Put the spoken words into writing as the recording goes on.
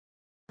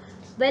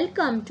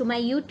Welcome to my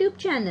YouTube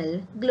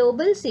channel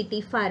Global City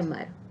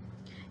Farmer.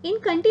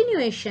 In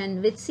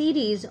continuation with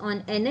series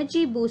on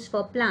energy boost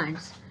for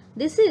plants,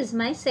 this is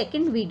my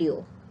second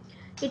video.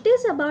 It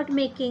is about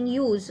making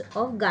use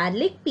of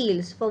garlic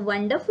peels for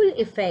wonderful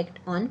effect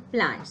on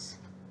plants.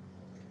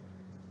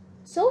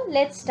 So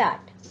let's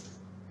start.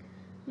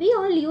 We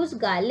all use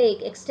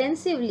garlic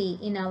extensively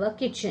in our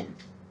kitchen.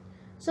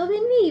 So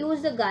when we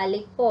use the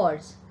garlic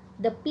pods,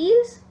 the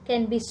peels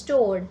can be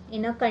stored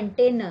in a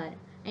container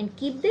and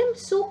keep them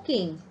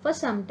soaking for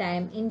some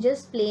time in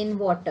just plain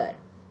water.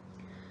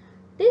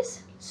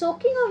 This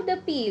soaking of the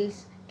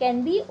peels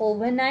can be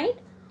overnight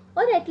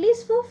or at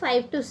least for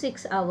 5 to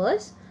 6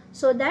 hours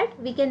so that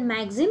we can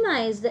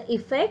maximize the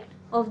effect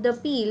of the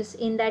peels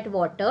in that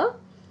water,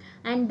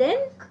 and then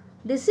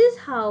this is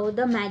how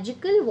the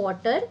magical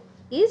water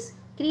is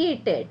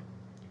created.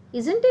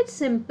 Isn't it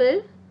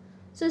simple?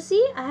 So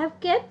see, I have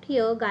kept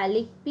here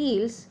garlic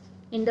peels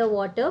in the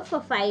water for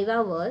 5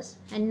 hours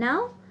and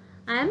now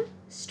I am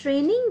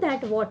straining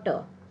that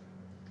water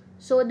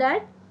so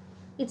that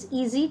it's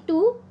easy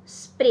to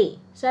spray.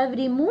 So I have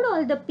removed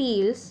all the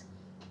peels.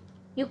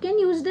 You can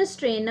use the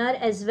strainer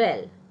as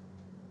well.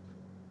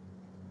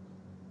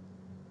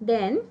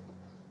 Then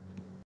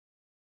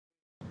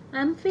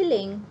I am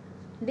filling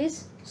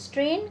this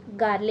strained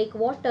garlic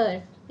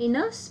water in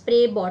a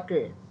spray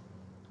bottle.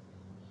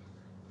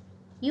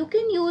 You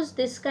can use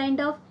this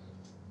kind of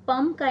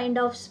pump kind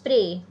of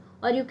spray,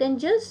 or you can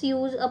just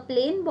use a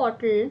plain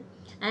bottle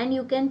and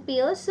you can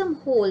pierce some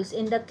holes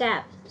in the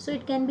cap so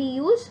it can be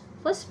used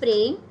for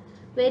spraying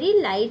very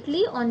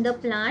lightly on the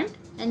plant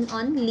and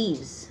on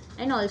leaves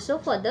and also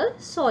for the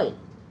soil.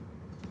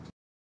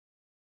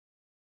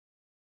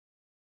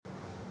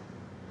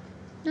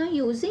 Now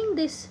using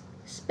this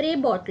spray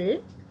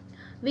bottle,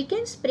 we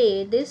can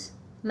spray this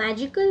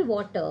magical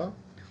water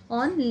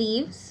on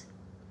leaves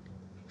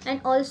and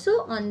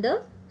also on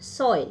the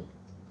soil.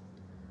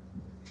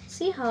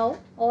 See how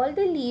all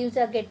the leaves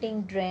are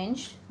getting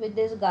drenched with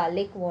this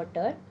garlic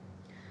water.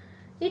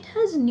 It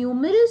has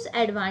numerous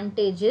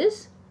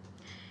advantages.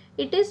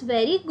 It is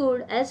very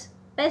good as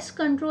pest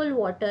control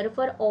water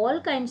for all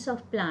kinds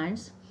of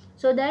plants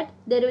so that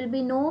there will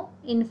be no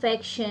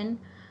infection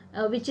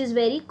which is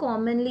very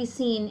commonly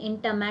seen in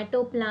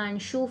tomato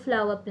plant, shoe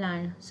flower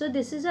plant. So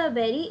this is a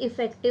very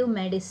effective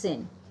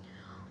medicine.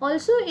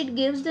 Also it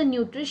gives the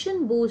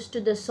nutrition boost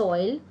to the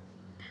soil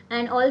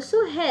and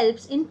also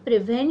helps in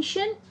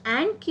prevention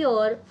and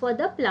cure for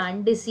the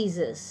plant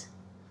diseases.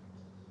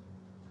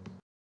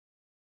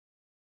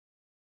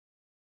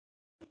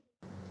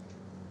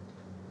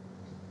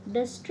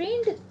 The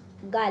strained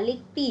garlic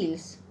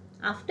peels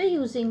after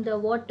using the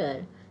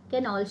water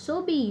can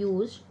also be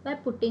used by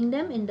putting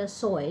them in the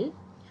soil.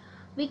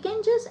 We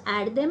can just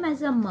add them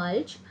as a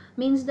mulch,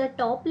 means the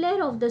top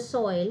layer of the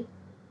soil,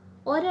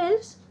 or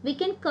else we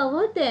can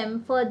cover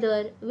them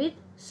further with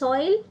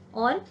soil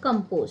or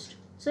compost.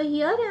 So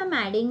here I am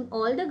adding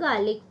all the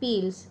garlic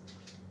peels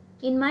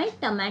in my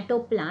tomato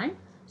plant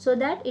so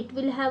that it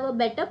will have a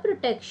better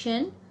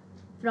protection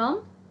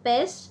from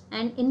pests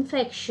and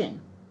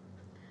infection.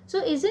 So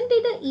isn't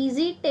it an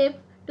easy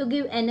tip to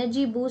give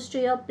energy boost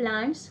to your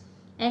plants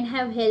and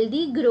have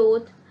healthy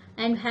growth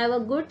and have a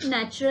good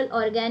natural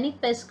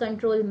organic pest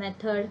control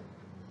method?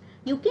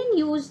 You can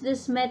use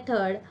this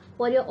method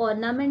for your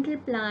ornamental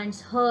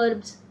plants,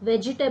 herbs,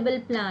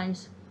 vegetable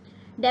plants.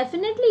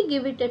 Definitely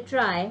give it a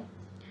try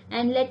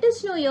and let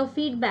us know your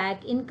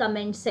feedback in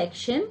comment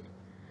section.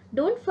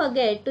 Don't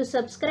forget to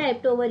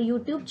subscribe to our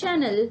YouTube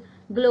channel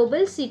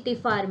Global City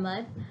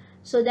Farmer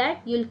so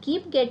that you'll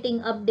keep getting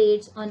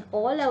updates on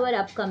all our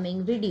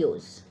upcoming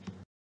videos.